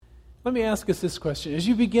Let me ask us this question. As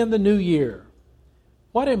you begin the new year,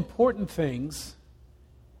 what important things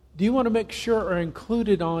do you want to make sure are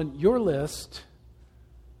included on your list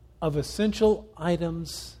of essential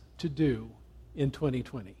items to do in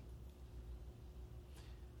 2020?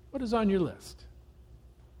 What is on your list?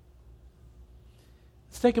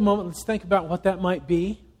 Let's take a moment. Let's think about what that might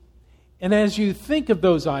be. And as you think of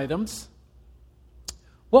those items,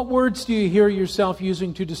 what words do you hear yourself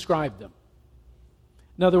using to describe them?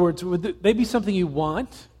 In other words, would they be something you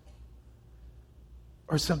want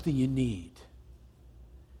or something you need?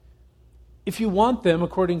 If you want them,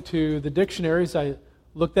 according to the dictionaries, I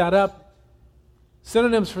looked that up,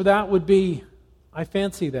 synonyms for that would be, I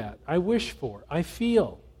fancy that, I wish for, I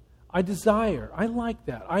feel, I desire, I like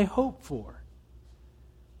that, I hope for.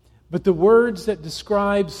 But the words that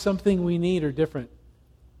describe something we need are different.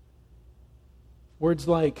 Words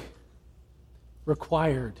like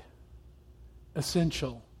required,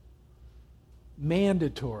 essential,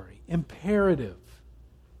 mandatory, imperative,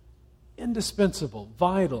 indispensable,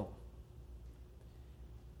 vital.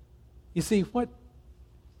 You see, what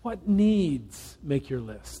needs make your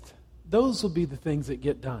list? Those will be the things that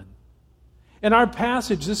get done. In our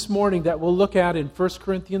passage this morning that we'll look at in 1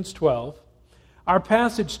 Corinthians 12, our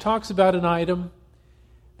passage talks about an item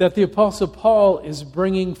that the Apostle Paul is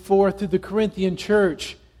bringing forth to the Corinthian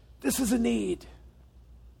church. This is a need.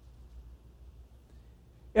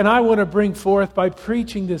 And I want to bring forth, by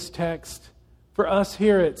preaching this text for us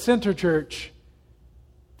here at Center Church,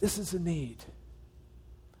 this is a need.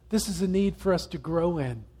 This is a need for us to grow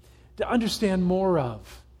in, to understand more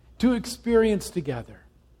of, to experience together.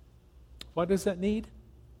 What does that need?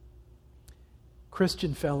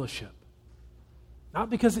 Christian fellowship. Not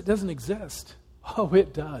because it doesn't exist. Oh,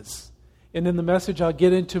 it does. And in the message, I'll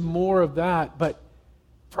get into more of that. But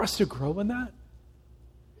for us to grow in that,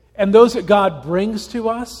 and those that God brings to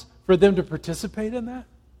us, for them to participate in that,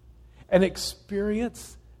 and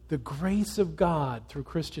experience the grace of God through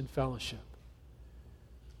Christian fellowship.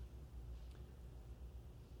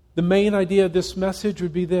 The main idea of this message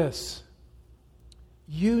would be this: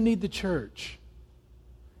 you need the church,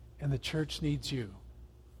 and the church needs you.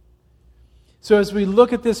 So as we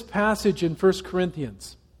look at this passage in 1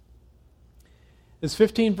 Corinthians, there's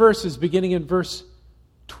 15 verses beginning in verse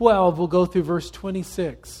 12. We'll go through verse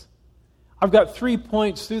 26. I've got 3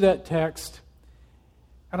 points through that text,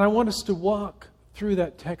 and I want us to walk through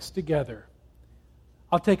that text together.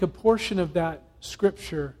 I'll take a portion of that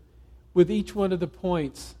scripture with each one of the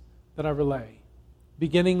points that I relay,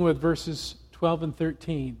 beginning with verses 12 and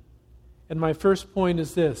 13. And my first point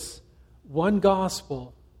is this: one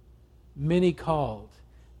gospel, many called.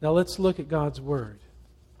 Now let's look at God's word.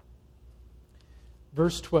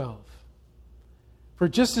 Verse 12. For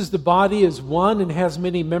just as the body is one and has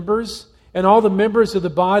many members, and all the members of the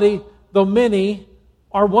body, though many,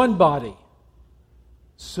 are one body,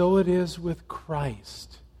 so it is with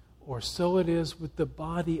Christ, or so it is with the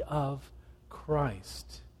body of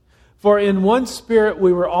Christ. For in one Spirit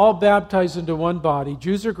we were all baptized into one body,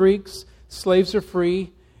 Jews or Greeks, slaves or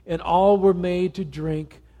free, and all were made to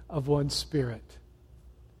drink of one Spirit.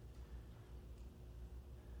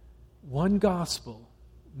 One gospel,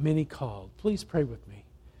 many called. Please pray with me.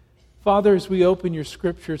 Father, as we open your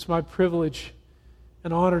scripture, it's my privilege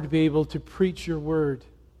and honor to be able to preach your word.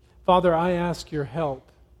 Father, I ask your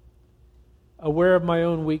help, aware of my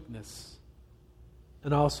own weakness,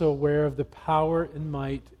 and also aware of the power and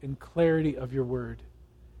might and clarity of your word.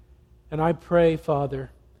 And I pray, Father,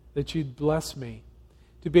 that you'd bless me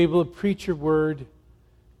to be able to preach your word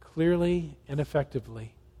clearly and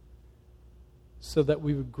effectively, so that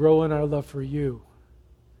we would grow in our love for you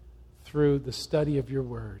through the study of your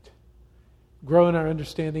word, grow in our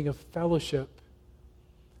understanding of fellowship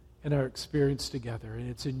and our experience together. And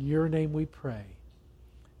it's in your name we pray.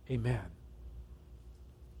 Amen.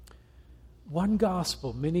 One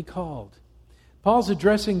gospel, many called. Paul's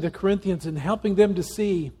addressing the Corinthians and helping them to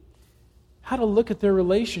see how to look at their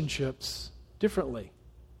relationships differently.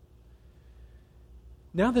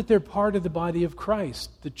 Now that they're part of the body of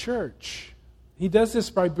Christ, the church, he does this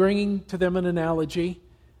by bringing to them an analogy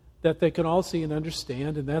that they can all see and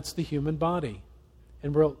understand, and that's the human body.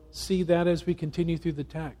 And we'll see that as we continue through the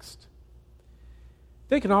text.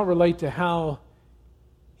 They can all relate to how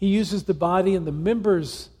he uses the body and the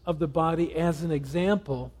members of the body as an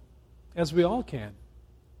example, as we all can.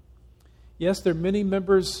 Yes, there are many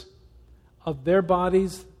members of their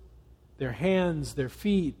bodies, their hands, their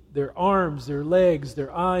feet, their arms, their legs,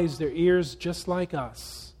 their eyes, their ears, just like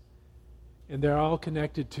us. And they're all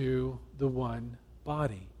connected to the one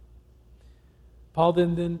body. Paul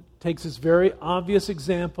then takes this very obvious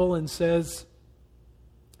example and says,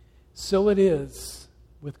 so it is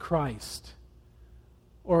with Christ.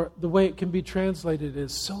 Or the way it can be translated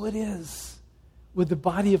is, so it is with the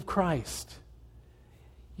body of Christ.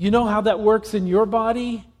 You know how that works in your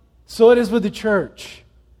body? So it is with the church.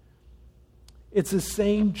 It's the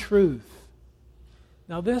same truth.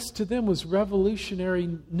 Now this to them was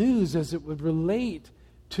revolutionary news as it would relate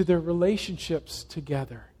to their relationships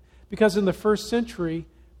together. Because in the first century,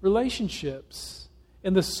 relationships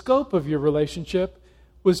and the scope of your relationship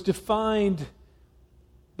was defined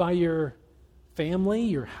by your family,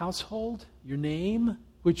 your household, your name,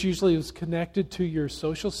 which usually was connected to your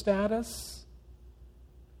social status,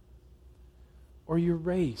 or your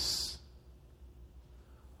race,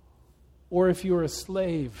 or if you were a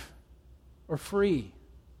slave or free.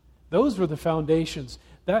 Those were the foundations.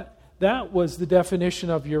 That was the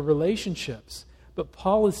definition of your relationships. But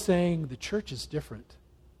Paul is saying the church is different.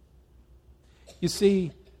 You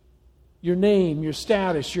see, your name, your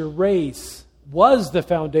status, your race was the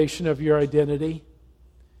foundation of your identity.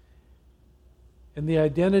 And the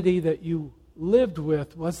identity that you lived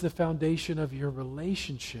with was the foundation of your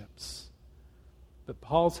relationships. But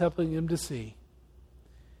Paul's helping them to see,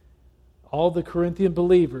 all the Corinthian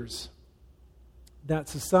believers, that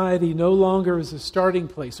society no longer is a starting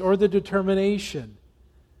place or the determination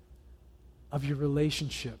of your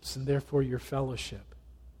relationships and therefore your fellowship.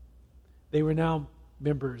 They were now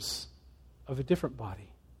members of a different body.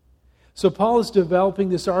 So Paul is developing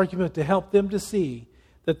this argument to help them to see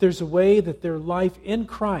that there's a way that their life in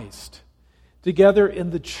Christ, together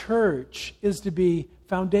in the church, is to be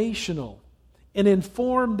foundational and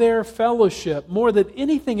inform their fellowship more than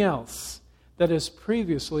anything else that has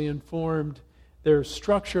previously informed their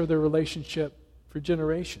structure, their relationship for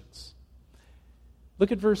generations.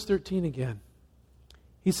 Look at verse 13 again.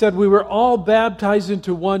 He said, we were all baptized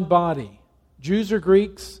into one body. Jews or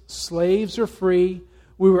Greeks, slaves or free,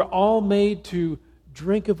 we were all made to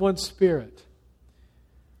drink of one Spirit.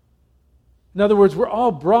 In other words, we're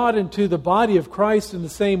all brought into the body of Christ in the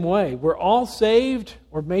same way. We're all saved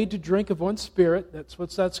or made to drink of one Spirit. That's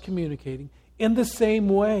what that's communicating. In the same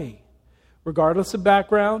way. Regardless of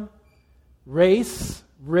background, race,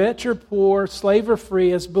 rich or poor, slave or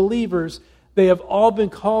free, as believers, they have all been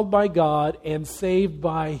called by God and saved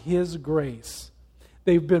by His grace.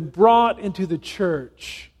 They've been brought into the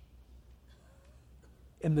church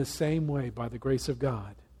in the same way by the grace of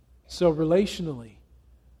God. So relationally,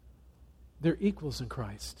 they're equals in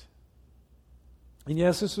Christ. And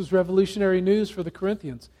yes, this was revolutionary news for the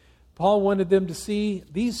Corinthians. Paul wanted them to see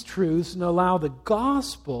these truths and allow the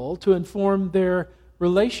gospel to inform their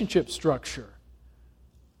relationship structure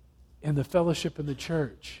and the fellowship in the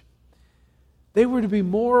church. They were to be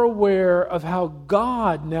more aware of how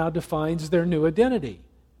God now defines their new identity.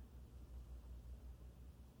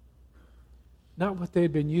 Not what they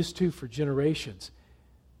had been used to for generations.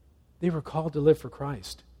 They were called to live for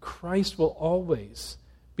Christ. Christ will always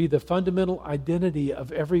be the fundamental identity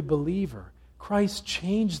of every believer. Christ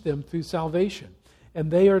changed them through salvation. And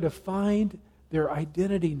they are to find their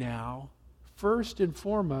identity now, first and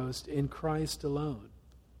foremost, in Christ alone.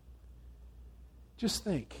 Just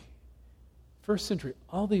think. First century,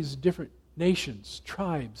 all these different nations,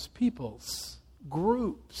 tribes, peoples,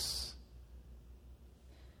 groups,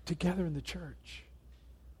 together in the church.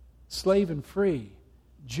 Slave and free,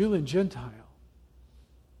 Jew and Gentile,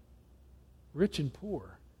 rich and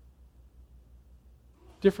poor,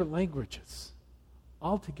 different languages,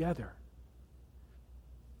 all together,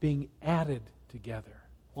 being added together.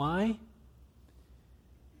 Why?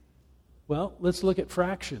 Well, let's look at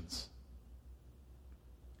fractions.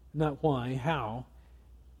 Not why, how.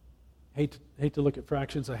 Hate to look at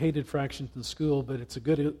fractions. I hated fractions in school, but it's a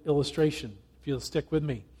good illustration if you'll stick with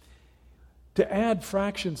me. To add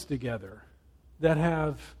fractions together that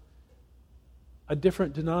have a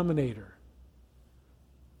different denominator,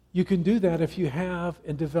 you can do that if you have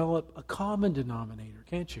and develop a common denominator,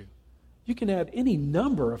 can't you? You can add any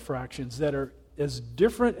number of fractions that are as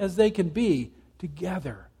different as they can be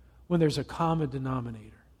together when there's a common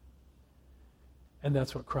denominator. And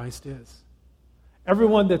that's what Christ is.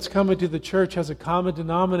 Everyone that's coming to the church has a common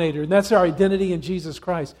denominator, and that's our identity in Jesus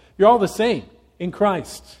Christ. You're all the same in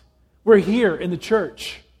Christ. We're here in the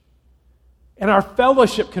church. And our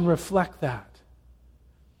fellowship can reflect that.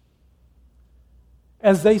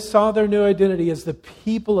 As they saw their new identity as the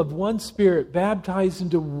people of one Spirit, baptized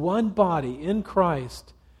into one body in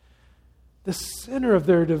Christ, the center of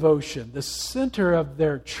their devotion, the center of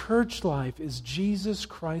their church life is Jesus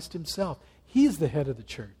Christ Himself. He's the head of the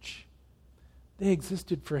church. They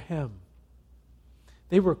existed for Him.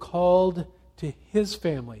 They were called to His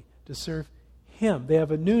family to serve Him. They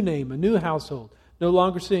have a new name, a new household, no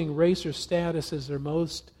longer seeing race or status as their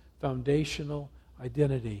most foundational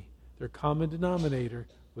identity. Their common denominator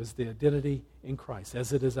was the identity in Christ,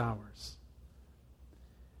 as it is ours.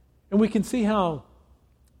 And we can see how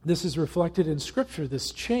this is reflected in Scripture,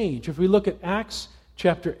 this change. If we look at Acts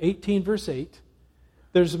chapter 18, verse 8,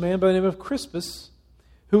 there's a man by the name of Crispus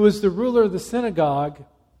who was the ruler of the synagogue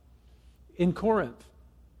in Corinth.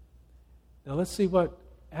 Now let's see what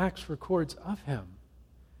Acts records of him.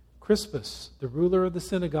 Crispus, the ruler of the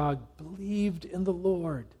synagogue, believed in the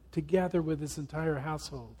Lord together with his entire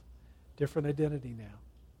household. Different identity now.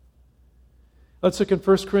 Let's look in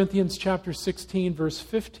 1 Corinthians chapter 16, verse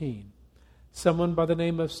 15. Someone by the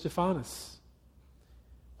name of Stephanus.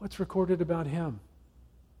 What's recorded about him?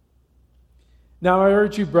 Now I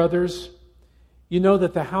urge you, brothers, you know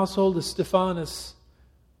that the household of Stephanus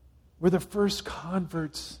were the first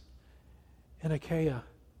converts in Achaia,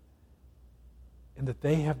 and that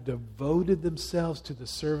they have devoted themselves to the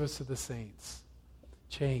service of the saints.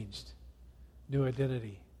 Changed. New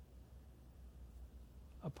identity.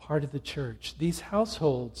 A part of the church. These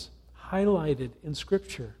households, highlighted in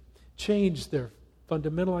Scripture, changed their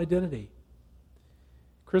fundamental identity.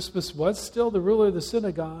 Crispus was still the ruler of the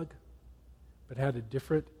synagogue, but had a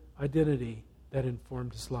different identity that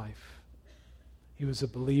informed his life. He was a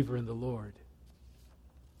believer in the Lord.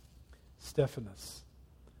 Stephanus,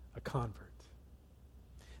 a convert.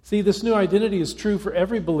 See, this new identity is true for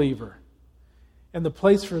every believer. And the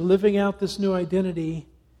place for living out this new identity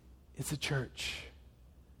is the church.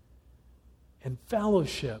 And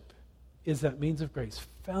fellowship is that means of grace.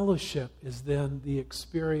 Fellowship is then the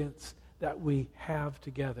experience that we have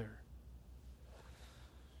together.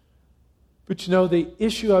 But you know, the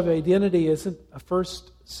issue of identity isn't a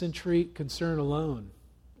first century concern alone.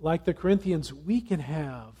 Like the Corinthians, we can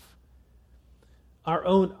have our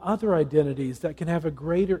own other identities that can have a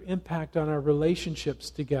greater impact on our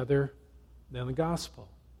relationships together than the gospel,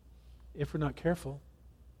 if we're not careful.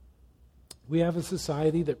 We have a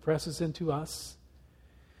society that presses into us.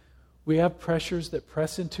 We have pressures that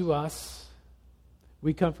press into us.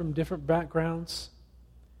 We come from different backgrounds.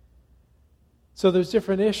 So there's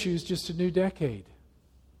different issues, just a new decade.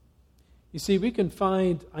 You see, we can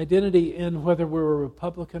find identity in whether we're a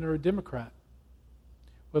Republican or a Democrat,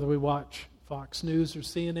 whether we watch Fox News or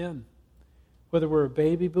CNN, whether we're a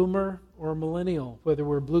baby boomer or a millennial, whether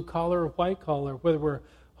we're blue collar or white collar, whether we're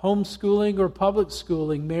homeschooling or public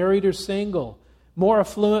schooling, married or single, more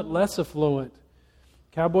affluent, less affluent,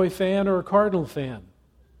 Cowboy fan or a Cardinal fan.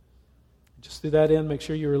 Just threw that in, make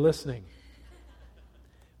sure you were listening.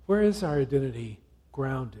 Where is our identity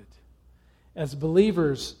grounded? As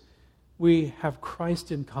believers, we have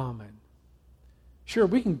Christ in common. Sure,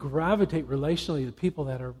 we can gravitate relationally to people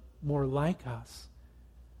that are more like us,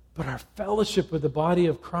 but our fellowship with the body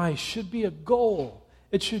of Christ should be a goal.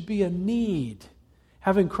 It should be a need.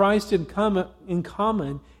 Having Christ in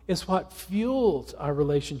common is what fuels our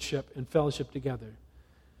relationship and fellowship together.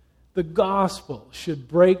 The gospel should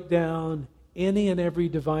break down any and every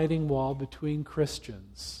dividing wall between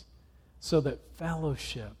Christians so that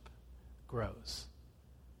fellowship grows.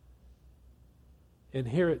 And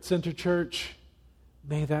here at Center Church,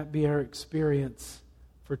 may that be our experience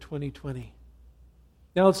for 2020.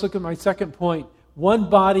 Now let's look at my second point. One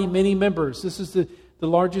body, many members. This is the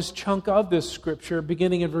largest chunk of this scripture,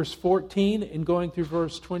 beginning in verse 14 and going through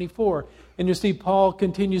verse 24. And you see Paul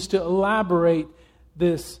continues to elaborate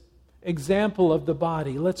this example of the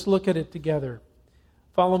body. Let's look at it together.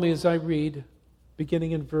 Follow me as I read,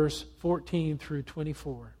 beginning in verse 14 through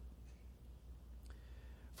 24.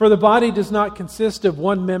 For the body does not consist of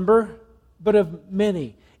one member, but of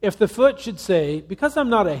many. If the foot should say, because I'm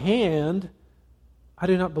not a hand, I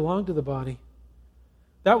do not belong to the body,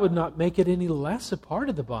 that would not make it any less a part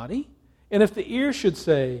of the body. And if the ear should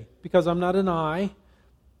say, because I'm not an eye,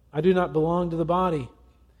 I do not belong to the body,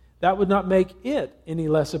 that would not make it any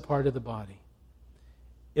less a part of the body.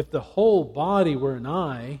 If the whole body were an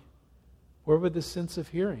eye, where would the sense of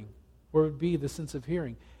hearing? Where would be the sense of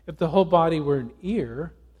hearing? If the whole body were an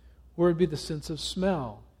ear, where would be the sense of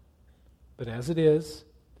smell? But as it is,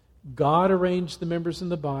 God arranged the members in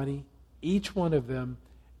the body, each one of them,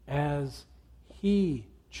 as He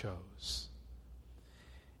chose.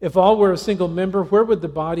 If all were a single member, where would the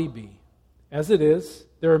body be? As it is,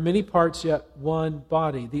 there are many parts, yet one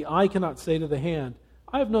body. The eye cannot say to the hand,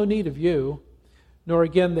 I have no need of you, nor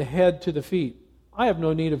again the head to the feet, I have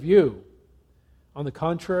no need of you. On the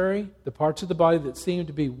contrary, the parts of the body that seem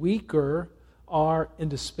to be weaker are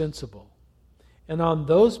indispensable. And on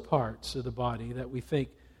those parts of the body that we think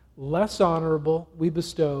less honorable, we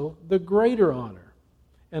bestow the greater honor.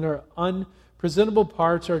 And our presentable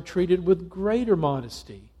parts are treated with greater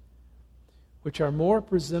modesty, which our more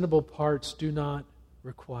presentable parts do not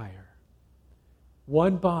require.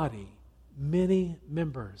 One body, many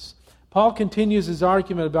members. Paul continues his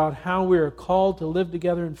argument about how we are called to live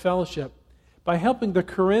together in fellowship by helping the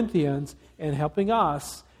Corinthians and helping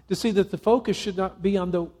us to see that the focus should not be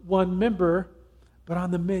on the one member, but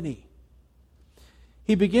on the many.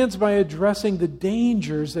 He begins by addressing the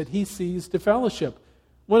dangers that he sees to fellowship.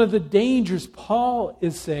 One of the dangers Paul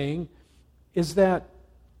is saying is that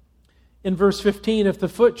in verse 15, if the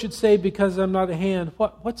foot should say, because I'm not a hand,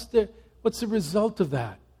 what's the result of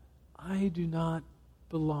that? I do not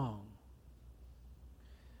belong.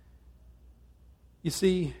 You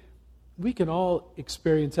see, we can all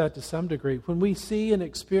experience that to some degree. When we see and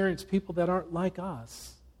experience people that aren't like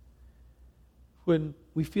us, when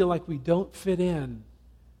we feel like we don't fit in,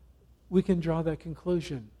 we can draw that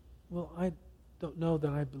conclusion. Well, I don't know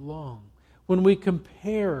that I belong. When we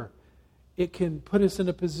compare, it can put us in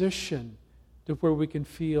a position to where we can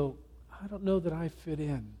feel, I don't know that I fit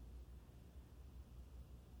in.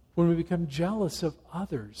 When we become jealous of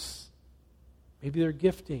others, maybe their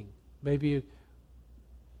gifting, maybe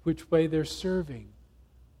which way they're serving,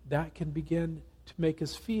 that can begin to make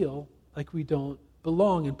us feel like we don't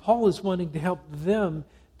belong. And Paul is wanting to help them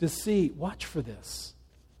to see, watch for this.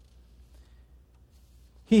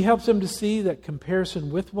 He helps them to see that comparison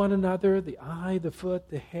with one another, the eye, the foot,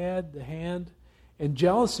 the head, the hand, and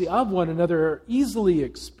jealousy of one another are easily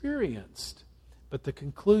experienced. But the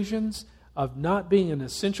conclusions of not being an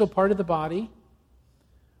essential part of the body,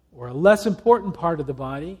 or a less important part of the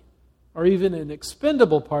body, or even an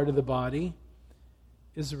expendable part of the body,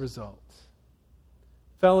 is the result.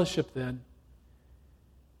 Fellowship, then,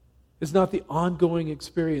 is not the ongoing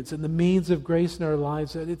experience and the means of grace in our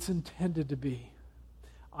lives that it's intended to be.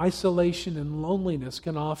 Isolation and loneliness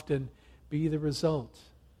can often be the result.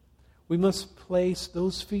 We must place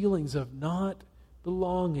those feelings of not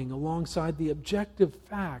belonging alongside the objective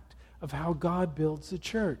fact of how God builds the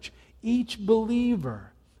church. Each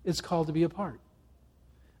believer is called to be a part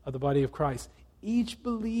of the body of Christ. Each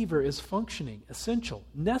believer is functioning, essential,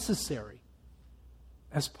 necessary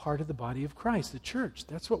as part of the body of Christ, the church.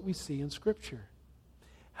 That's what we see in Scripture.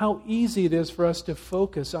 How easy it is for us to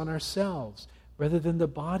focus on ourselves rather than the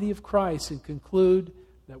body of Christ and conclude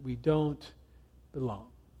that we don't belong.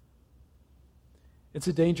 It's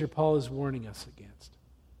a danger Paul is warning us against.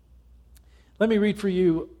 Let me read for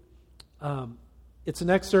you. It's an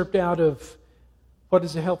excerpt out of What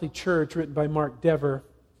is a Healthy Church, written by Mark Dever.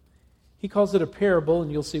 He calls it a parable,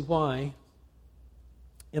 and you'll see why.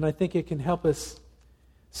 And I think it can help us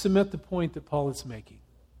cement the point that Paul is making.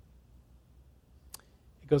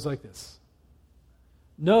 It goes like this.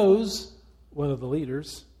 Nose, one of the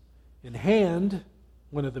leaders, and Hand,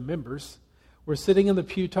 one of the members, were sitting in the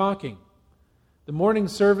pew talking. The morning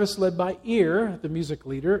service led by Ear, the music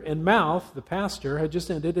leader, and Mouth, the pastor, had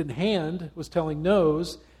just ended, and Hand was telling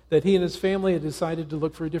Nose that he and his family had decided to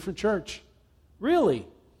look for a different church. Really?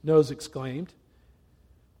 Nose exclaimed.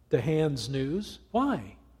 To Hand's news.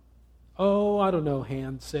 Why? Oh, I don't know,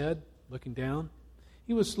 Hand said, looking down.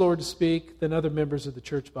 He was slower to speak than other members of the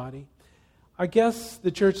church body. I guess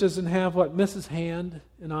the church doesn't have what Mrs. Hand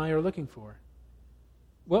and I are looking for.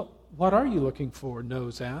 Well, what are you looking for?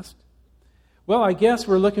 Nose asked. Well, I guess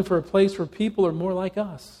we're looking for a place where people are more like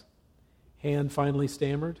us. Hand finally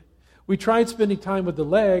stammered. We tried spending time with the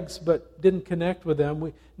legs, but didn't connect with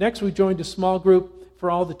them. Next, we joined a small group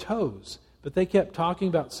for all the toes, but they kept talking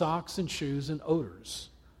about socks and shoes and odors.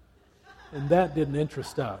 And that didn't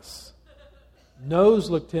interest us. Nose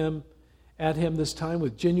looked at him this time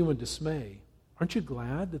with genuine dismay. Aren't you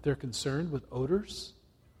glad that they're concerned with odors?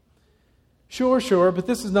 Sure, but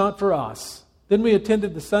this is not for us. Then we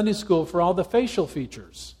attended the Sunday school for all the facial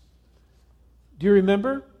features. Do you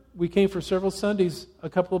remember? We came for several Sundays a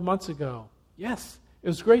couple of months ago. Yes, it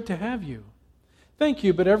was great to have you. Thank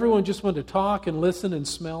you, but everyone just wanted to talk and listen and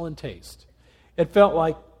smell and taste. It felt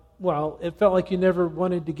like you never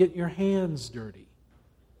wanted to get your hands dirty.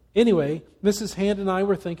 Anyway, Mrs. Hand and I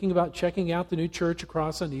were thinking about checking out the new church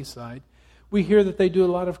across on East Side. We hear that they do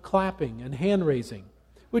a lot of clapping and hand raising,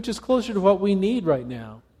 which is closer to what we need right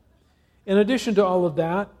now. In addition to all of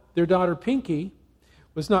that, their daughter Pinky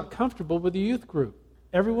was not comfortable with the youth group.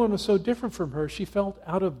 Everyone was so different from her, she felt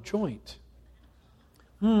out of joint.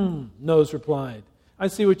 Nose replied. I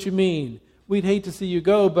see what you mean. We'd hate to see you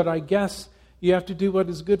go, but I guess you have to do what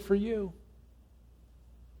is good for you.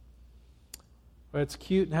 Well, it's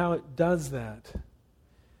cute in how it does that.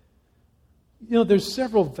 You know, there's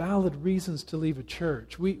several valid reasons to leave a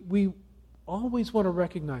church. We always want to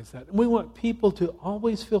recognize that. And we want people to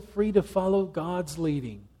always feel free to follow God's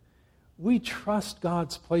leading. We trust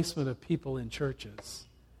God's placement of people in churches.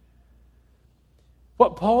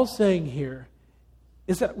 What Paul's saying here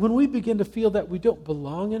is that when we begin to feel that we don't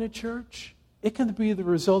belong in a church, it can be the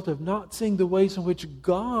result of not seeing the ways in which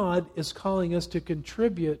God is calling us to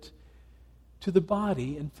contribute to the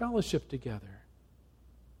body and fellowship together.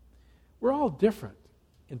 We're all different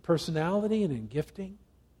in personality and in gifting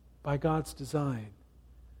by God's design,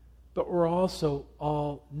 but we're also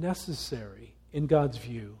all necessary in God's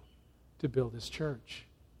view to build His church.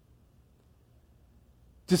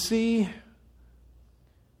 To see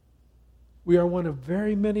we are one of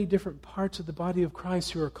very many different parts of the body of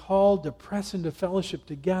Christ who are called to press into fellowship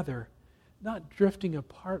together, not drifting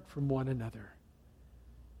apart from one another.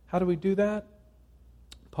 How do we do that?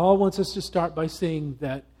 Paul wants us to start by saying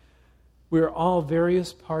that we are all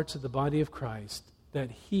various parts of the body of Christ that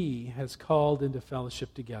He has called into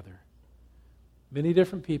fellowship together. Many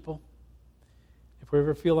different people. If we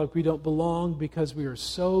ever feel like we don't belong because we are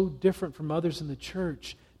so different from others in the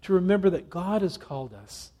church, to remember that God has called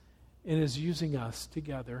us and is using us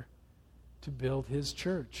together to build His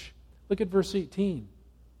church. Look at verse 18.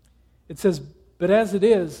 It says, "But as it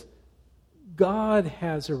is, God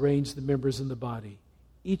has arranged the members in the body,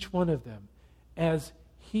 each one of them, as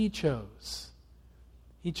He chose."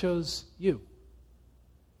 He chose you,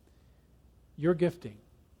 your gifting,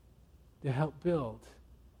 to help build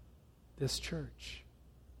this church.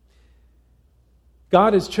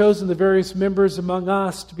 God has chosen the various members among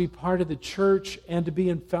us to be part of the church and to be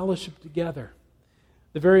in fellowship together.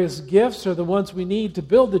 The various gifts are the ones we need to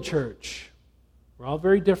build the church. We're all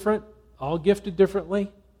very different, all gifted differently,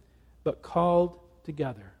 but called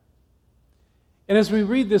together. And as we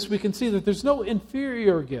read this, we can see that there's no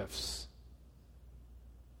inferior gifts.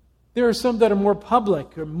 There are some that are more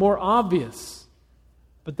public or more obvious,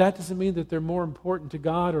 but that doesn't mean that they're more important to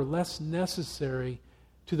God or less necessary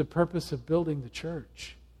to the purpose of building the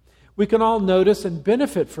church. We can all notice and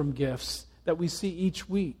benefit from gifts that we see each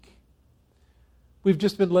week. We've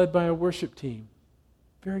just been led by a worship team,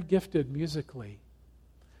 very gifted musically.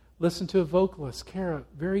 Listen to a vocalist, Kara,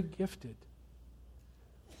 very gifted.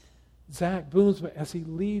 Zach Boomsma, as he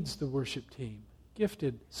leads the worship team,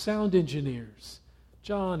 gifted. Sound engineers,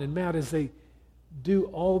 John and Matt, as they do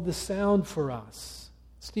all the sound for us.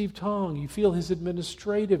 Steve Tong, you feel his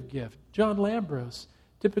administrative gift. John Lambros,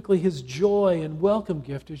 typically his joy and welcome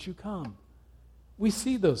gift as you come. We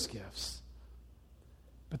see those gifts.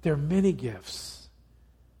 But there are many gifts.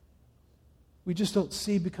 We just don't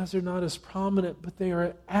see because they're not as prominent, but they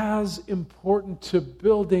are as important to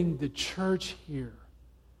building the church here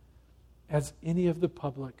as any of the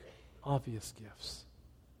public, obvious gifts.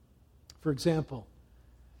 For example,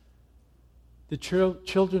 the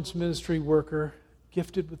children's ministry worker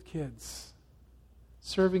gifted with kids,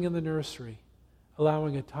 serving in the nursery,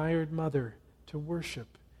 allowing a tired mother to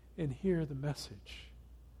worship and hear the message.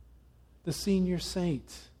 The senior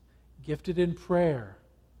saint, gifted in prayer,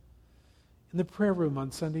 in the prayer room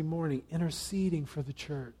on Sunday morning, interceding for the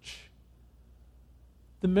church.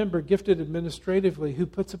 The member gifted administratively who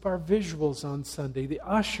puts up our visuals on Sunday. The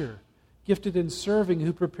usher, gifted in serving,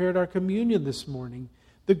 who prepared our communion this morning.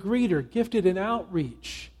 The greeter, gifted in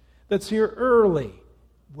outreach, that's here early,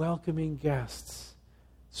 welcoming guests.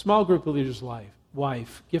 Small group leader's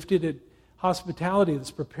wife, gifted in hospitality,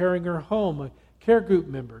 that's preparing her home. A care group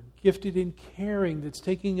member, gifted in caring, that's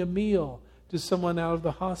taking a meal to someone out of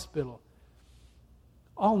the hospital.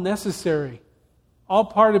 All necessary, all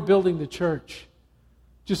part of building the church,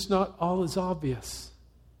 just not all as obvious.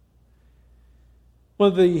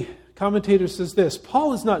 One of the commentators says this: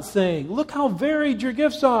 Paul is not saying, look how varied your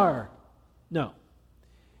gifts are. No.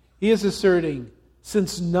 He is asserting,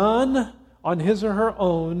 since none on his or her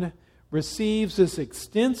own receives this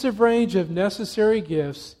extensive range of necessary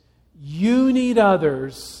gifts, you need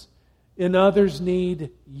others, and others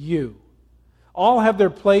need you. All have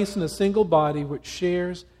their place in a single body which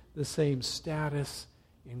shares the same status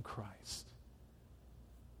in Christ.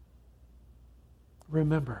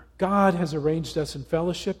 Remember, God has arranged us in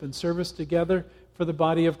fellowship and service together for the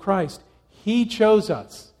body of Christ. He chose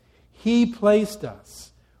us. He placed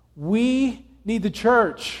us. We need the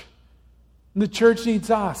church, and the church needs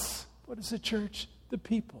us. What is the church? The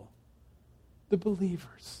people, the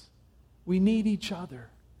believers. We need each other.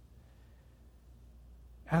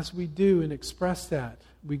 As we do and express that,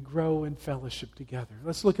 we grow in fellowship together.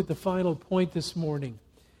 Let's look at the final point this morning,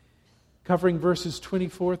 covering verses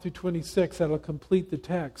 24 through 26. That'll complete the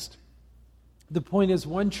text. The point is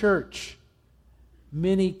one church,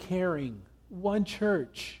 many caring. One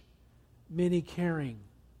church, many caring.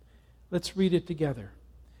 Let's read it together.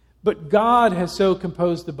 But God has so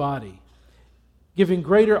composed the body, giving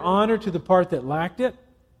greater honor to the part that lacked it,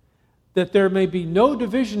 that there may be no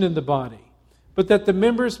division in the body, but that the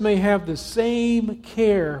members may have the same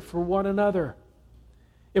care for one another.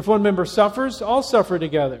 If one member suffers, all suffer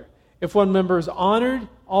together. If one member is honored,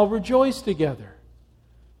 all rejoice together.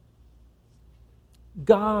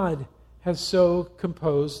 God has so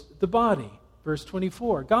composed the body. Verse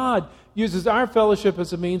 24. God uses our fellowship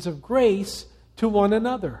as a means of grace to one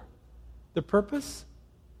another. The purpose?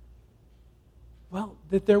 Well,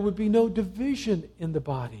 that there would be no division in the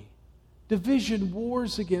body. Division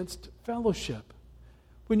wars against fellowship.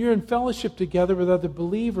 When you're in fellowship together with other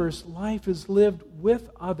believers, life is lived with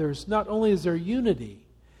others. Not only is there unity,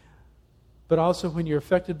 but also when you're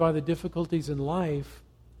affected by the difficulties in life,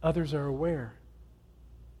 others are aware.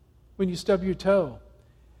 When you stub your toe,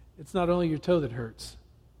 it's not only your toe that hurts.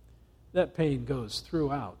 That pain goes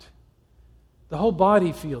throughout. The whole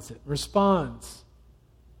body feels it, responds.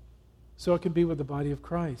 So it can be with the body of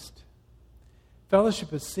Christ.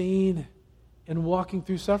 Fellowship is seen in walking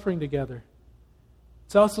through suffering together.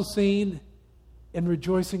 It's also seen in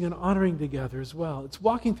rejoicing and honoring together as well. It's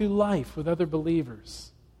walking through life with other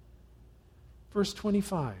believers. Verse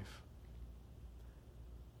 25.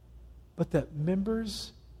 But that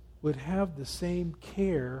members would have the same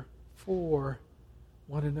care for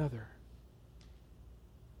one another.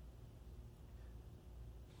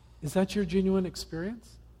 Is that your genuine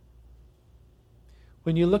experience?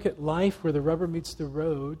 When you look at life where the rubber meets the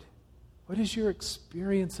road, what is your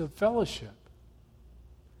experience of fellowship?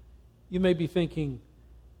 You may be thinking,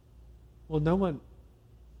 well, no one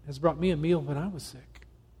has brought me a meal when I was sick.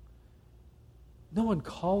 No one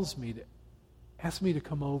calls me to ask me to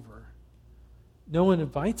come over. No one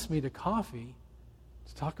invites me to coffee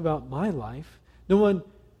to talk about my life. No one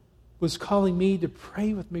was calling me to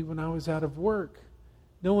pray with me when I was out of work.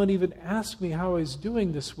 No one even asked me how I was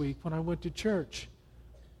doing this week when I went to church.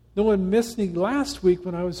 No one missed me last week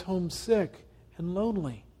when I was homesick and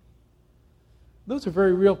lonely. Those are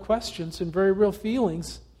very real questions and very real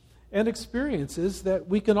feelings and experiences that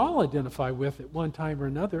we can all identify with at one time or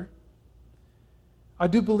another. I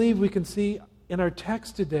do believe we can see in our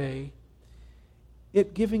text today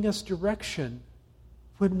it giving us direction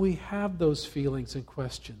when we have those feelings and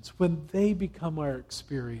questions, when they become our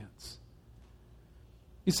experience.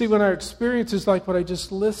 You see, when our experience is like what I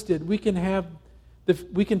just listed, we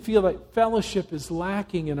can feel like fellowship is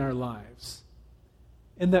lacking in our lives.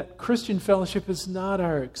 And that Christian fellowship is not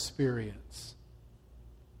our experience.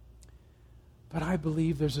 But I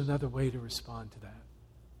believe there's another way to respond to that.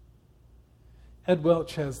 Ed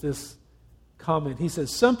Welch has this comment. He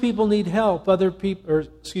says, some people need help,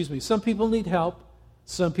 some people need help,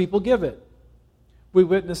 some people give it. We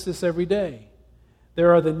witness this every day.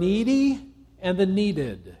 There are the needy and the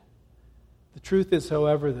needed. The truth is,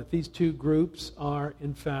 however, that these two groups are,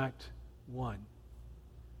 in fact, one.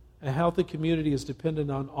 A healthy community is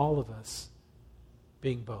dependent on all of us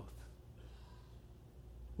being both.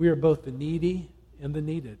 We are both the needy and the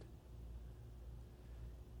needed.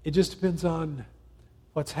 It just depends on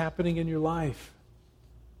what's happening in your life.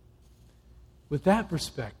 With that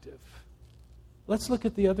perspective, let's look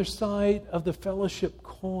at the other side of the fellowship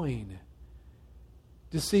coin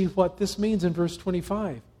to see what this means in verse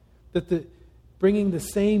 25. That bringing the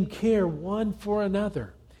same care one for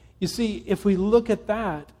another. You see, if we look at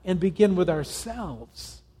that and begin with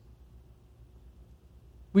ourselves,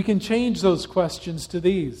 we can change those questions to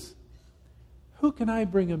these. Who can I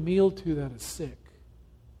bring a meal to that is sick?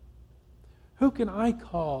 Who can I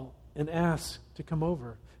call and ask to come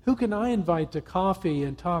over? Who can I invite to coffee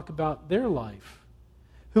and talk about their life?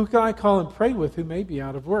 Who can I call and pray with who may be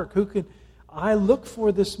out of work? Who can I look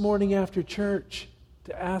for this morning after church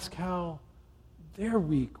to ask how their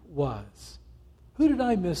week was? Who did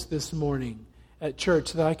I miss this morning at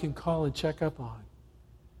church that I can call and check up on?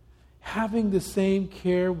 Having the same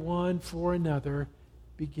care one for another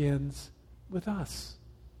begins with us,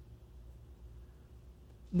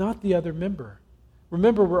 not the other member.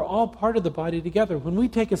 Remember, we're all part of the body together. When we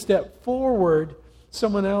take a step forward,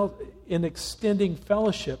 someone else in extending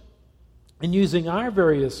fellowship and using our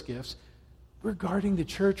various gifts, we're guarding the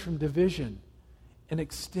church from division and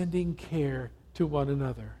extending care to one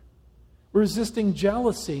another. Resisting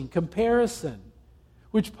jealousy and comparison,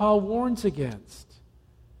 which Paul warns against,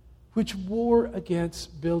 which war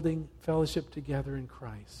against building fellowship together in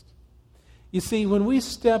Christ. You see, when we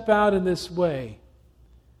step out in this way,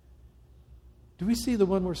 do we see the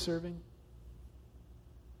one we're serving?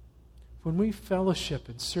 When we fellowship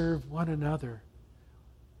and serve one another,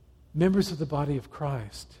 members of the body of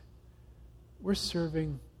Christ, we're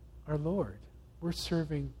serving our Lord. We're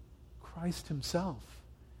serving Christ himself.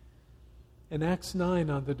 In Acts 9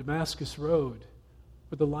 on the Damascus Road,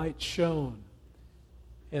 where the light shone,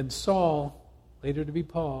 and Saul, later to be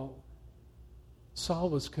Paul, Saul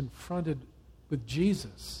was confronted with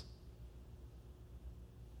Jesus.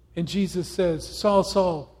 And Jesus says, Saul,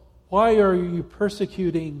 Saul, why are you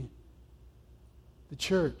persecuting the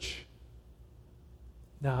church?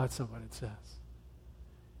 No, that's not what it says.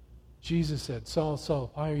 Jesus said, Saul,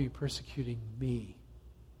 Saul, why are you persecuting me?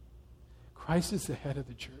 Christ is the head of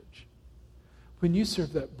the church. When you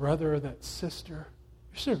serve that brother or that sister,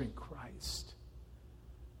 you're serving Christ.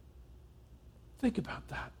 Think about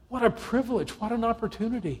that. What a privilege, what an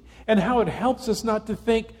opportunity, and how it helps us not to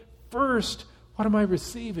think first, what am I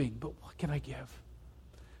receiving, but what can I give?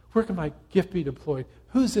 Where can my gift be deployed?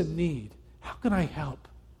 Who's in need? How can I help?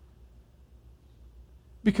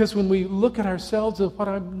 Because when we look at ourselves as what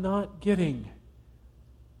I'm not getting,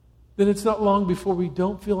 then it's not long before we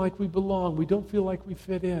don't feel like we belong. We don't feel like we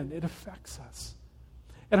fit in. It affects us.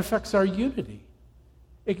 It affects our unity.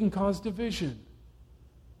 It can cause division.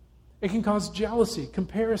 It can cause jealousy,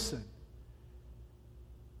 comparison.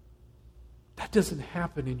 That doesn't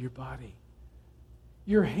happen in your body.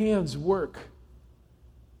 Your hands work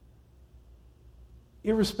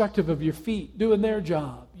irrespective of your feet doing their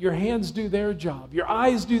job. Your hands do their job. Your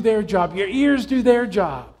eyes do their job. Your ears do their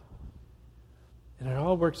job. And it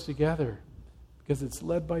all works together because it's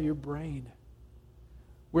led by your brain.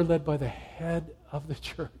 We're led by the head of the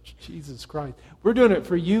church, Jesus Christ. We're doing it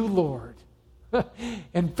for you, Lord.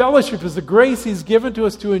 And fellowship is the grace he's given to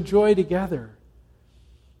us to enjoy together.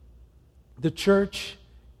 The church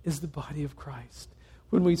is the body of Christ.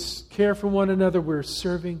 When we care for one another, we're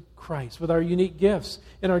serving Christ with our unique gifts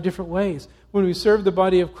in our different ways. When we serve the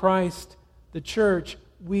body of Christ, the church,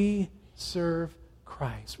 we serve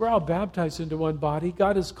Christ. We're all baptized into one body.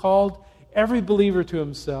 God has called every believer to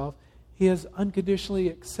himself. He has unconditionally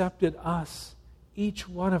accepted us, each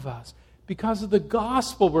one of us. Because of the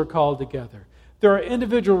gospel, we're called together. There are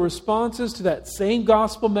individual responses to that same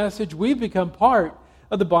gospel message. We've become part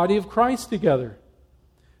of the body of Christ together.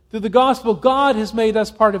 Through the gospel, God has made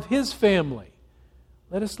us part of his family.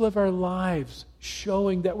 Let us live our lives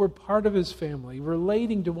showing that we're part of his family,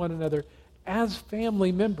 relating to one another as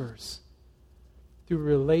family members. Through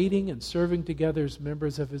relating and serving together as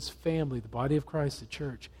members of his family, the body of Christ, the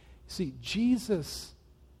church. See, Jesus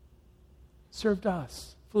served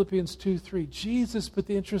us. Philippians 2:3. Jesus put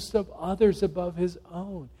the interests of others above his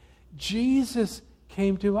own. Jesus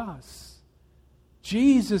came to us.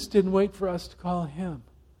 Jesus didn't wait for us to call him.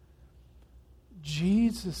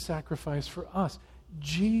 Jesus sacrificed for us.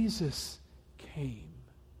 Jesus came.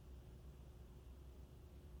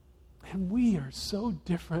 And we are so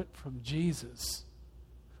different from Jesus.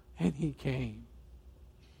 And he came.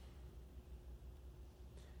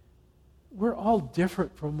 We're all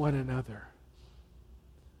different from one another.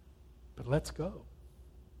 But let's go.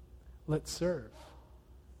 Let's serve.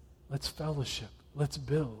 Let's fellowship. Let's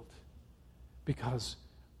build. Because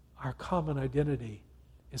our common identity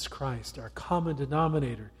is Christ. Our common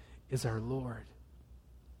denominator is our Lord.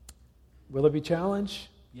 Will there be challenge?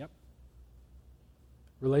 Yep.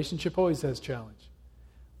 Relationship always has challenge.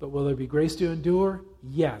 But will there be grace to endure?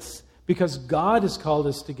 Yes. Because God has called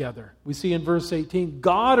us together. We see in verse 18,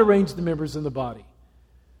 God arranged the members in the body.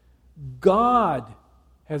 God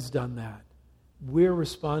has done that. We're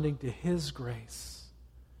responding to his grace.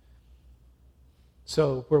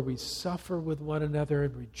 So where we suffer with one another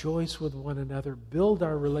and rejoice with one another, build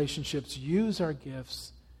our relationships, use our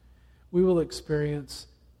gifts, we will experience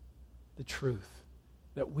the truth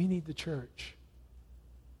that we need the church.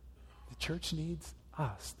 The church needs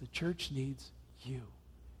us. The church needs you.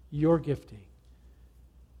 Your gifting.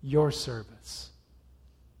 Your service.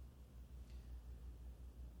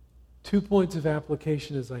 2 points of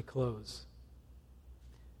application as I close.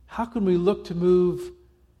 How can we look to move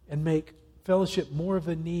and make fellowship more of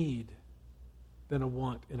a need than a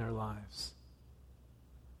want in our lives?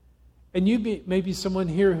 And you may be someone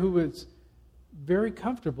here who is very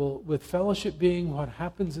comfortable with fellowship being what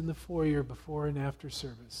happens in the foyer before and after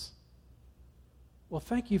service. Well,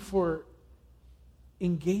 thank you for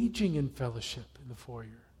engaging in fellowship in the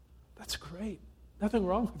foyer. That's great. Nothing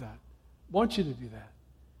wrong with that. I want you to do that.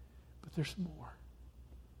 But there's more.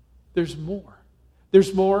 There's more.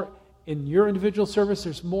 There's more in your individual service.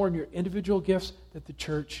 There's more in your individual gifts that the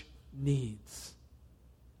church needs.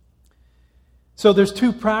 So there's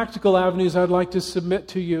 2 practical avenues I'd like to submit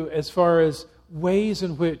to you as far as ways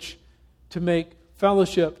in which to make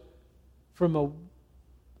fellowship from a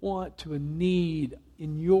want to a need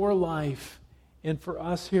in your life, and for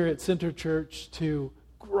us here at Center Church to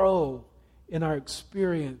grow in our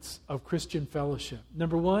experience of Christian fellowship.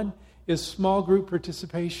 Number one is small group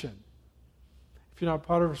participation. If you're not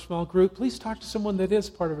part of a small group, please talk to someone that is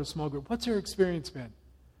part of a small group. What's their experience been?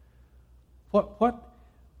 What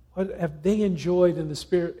have they enjoyed in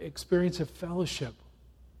the experience of fellowship?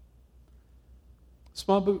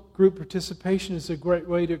 Small group participation is a great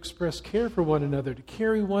way to express care for one another, to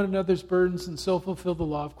carry one another's burdens and so fulfill the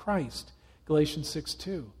law of Christ. Galatians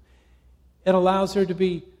 6:2. It allows there to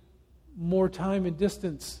be more time and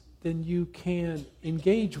distance than you can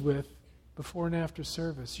engage with before and after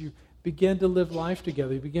service. You begin to live life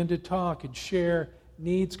together. You begin to talk and share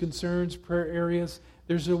needs, concerns, prayer areas.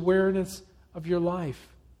 There's awareness of your life.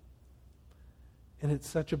 And it's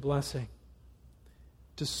such a blessing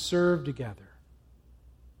to serve together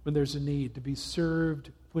when there's a need, to be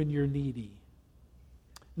served when you're needy.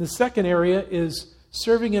 And the second area is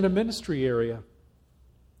serving in a ministry area.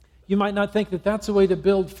 You might not think that that's a way to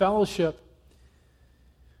build fellowship,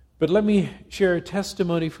 but let me share a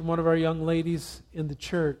testimony from one of our young ladies in the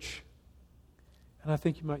church, and I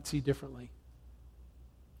think you might see differently.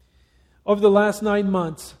 Over the last 9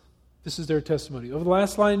 months, this is their testimony. Over the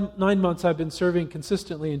last 9 months, I've been serving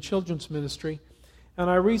consistently in children's ministry, and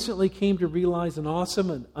I recently came to realize an awesome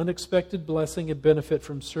and unexpected blessing and benefit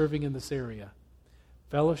from serving in this area: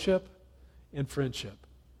 fellowship and friendship.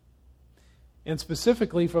 And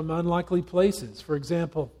specifically from unlikely places. For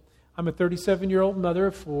example, I'm a 37-year-old mother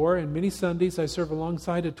of 4, and many Sundays I serve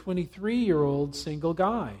alongside a 23-year-old single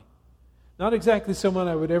guy. Not exactly someone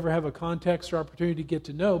I would ever have a context or opportunity to get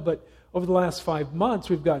to know, but over the last 5 months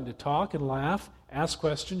we've gotten to talk and laugh, ask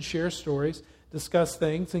questions, share stories, discuss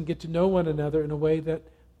things, and get to know one another in a way that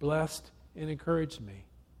blessed and encouraged me.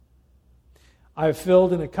 I've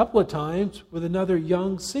filled in a couple of times with another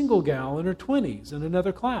young single gal in her 20s in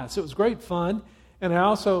another class. It was great fun, and I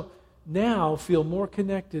also now feel more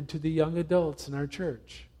connected to the young adults in our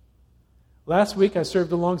church. Last week I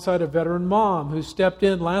served alongside a veteran mom who stepped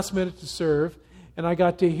in last minute to serve, and I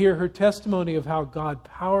got to hear her testimony of how God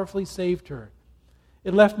powerfully saved her.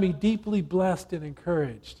 It left me deeply blessed and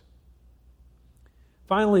encouraged.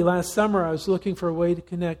 Finally, last summer, I was looking for a way to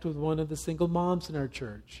connect with one of the single moms in our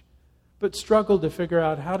church, but struggled to figure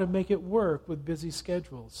out how to make it work with busy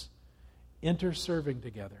schedules. Enter serving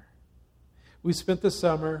together. We spent the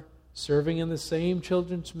summer serving in the same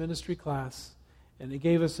children's ministry class, and it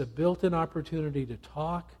gave us a built-in opportunity to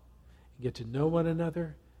talk, get to know one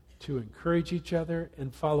another, to encourage each other,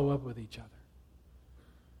 and follow up with each other.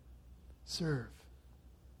 Serve.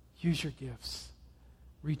 Use your gifts.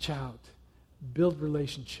 Reach out. Build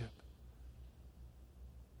relationship.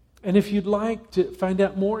 And if you'd like to find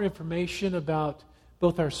out more information about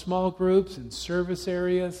both our small groups and service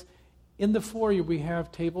areas, in the foyer we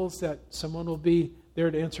have tables that someone will be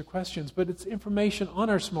there to answer questions, but it's information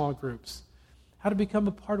on our small groups. How to become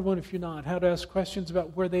a part of one if you're not, how to ask questions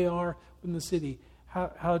about where they are in the city,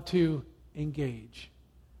 how to engage.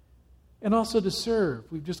 And also to serve.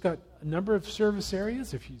 We've just got a number of service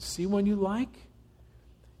areas. If you see one you like,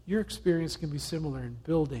 your experience can be similar in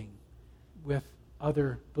building with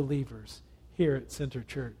other believers here at Center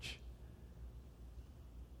Church.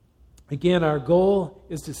 Again, our goal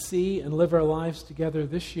is to see and live our lives together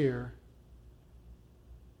this year,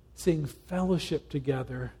 seeing fellowship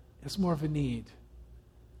together as more of a need,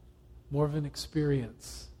 more of an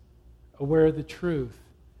experience, aware of the truth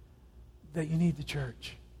that you need the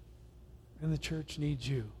church, and the church needs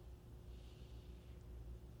you.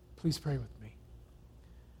 Please pray with me.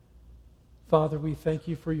 Father, we thank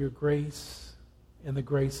you for your grace and the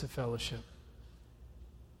grace of fellowship.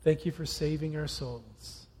 Thank you for saving our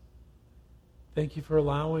souls. Thank you for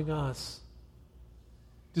allowing us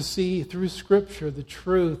to see through Scripture the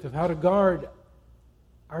truth of how to guard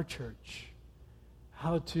our church,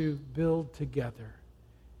 how to build together,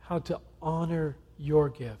 how to honor your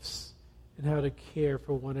gifts, and how to care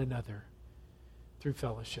for one another through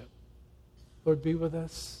fellowship. Lord, be with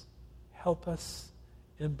us, help us,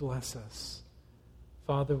 and bless us.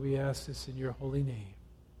 Father, we ask this in your holy name.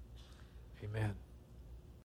 Amen.